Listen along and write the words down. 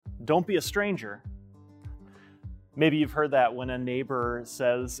don't be a stranger. Maybe you've heard that when a neighbor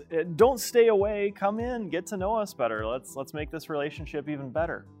says, don't stay away, come in, get to know us better. Let's make this relationship even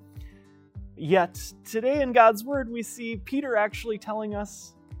better. Yet today in God's Word, we see Peter actually telling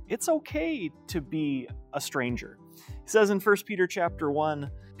us it's okay to be a stranger. He says in 1 Peter chapter 1,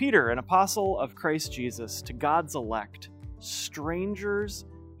 Peter, an apostle of Christ Jesus, to God's elect, strangers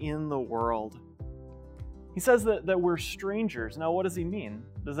in the world. He says that we're strangers. Now, what does he mean?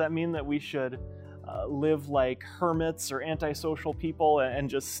 Does that mean that we should live like hermits or antisocial people and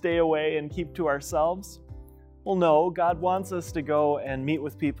just stay away and keep to ourselves? Well, no, God wants us to go and meet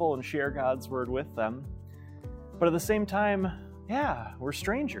with people and share God's Word with them. But at the same time, yeah, we're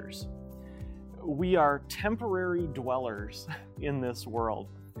strangers. We are temporary dwellers in this world.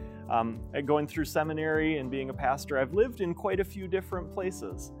 Going through seminary and being a pastor, I've lived in quite a few different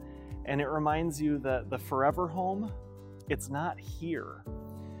places. And it reminds you that the forever home, it's not here.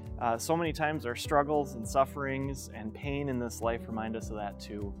 So many times our struggles and sufferings and pain in this life remind us of that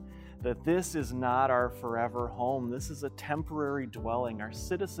too. That this is not our forever home. This is a temporary dwelling. Our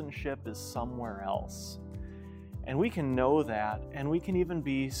citizenship is somewhere else. And we can know that, and we can even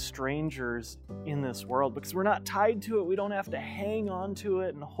be strangers in this world because we're not tied to it. We don't have to hang on to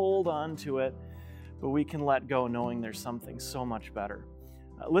it and hold on to it, but we can let go knowing there's something so much better.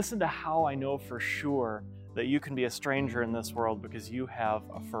 Listen to how I know for sure that you can be a stranger in this world because you have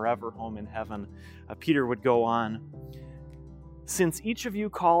a forever home in heaven. Peter would go on. Since each of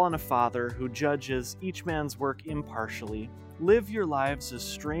you call on a Father who judges each man's work impartially, live your lives as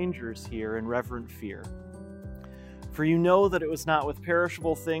strangers here in reverent fear. For you know that it was not with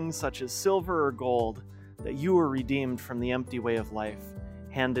perishable things such as silver or gold that you were redeemed from the empty way of life,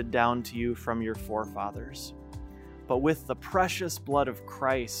 handed down to you from your forefathers, but with the precious blood of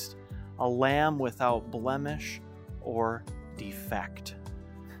Christ, a lamb without blemish or defect.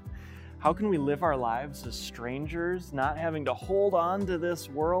 How can we live our lives as strangers, not having to hold on to this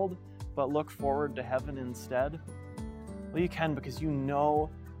world, but look forward to heaven instead? Well, you can because you know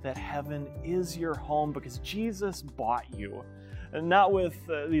that heaven is your home because Jesus bought you. And not with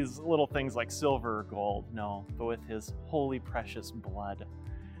these little things like silver or gold, no, but with his holy, precious blood.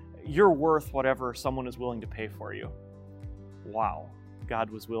 You're worth whatever someone is willing to pay for you. Wow, God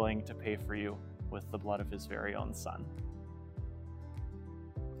was willing to pay for you with the blood of his very own Son.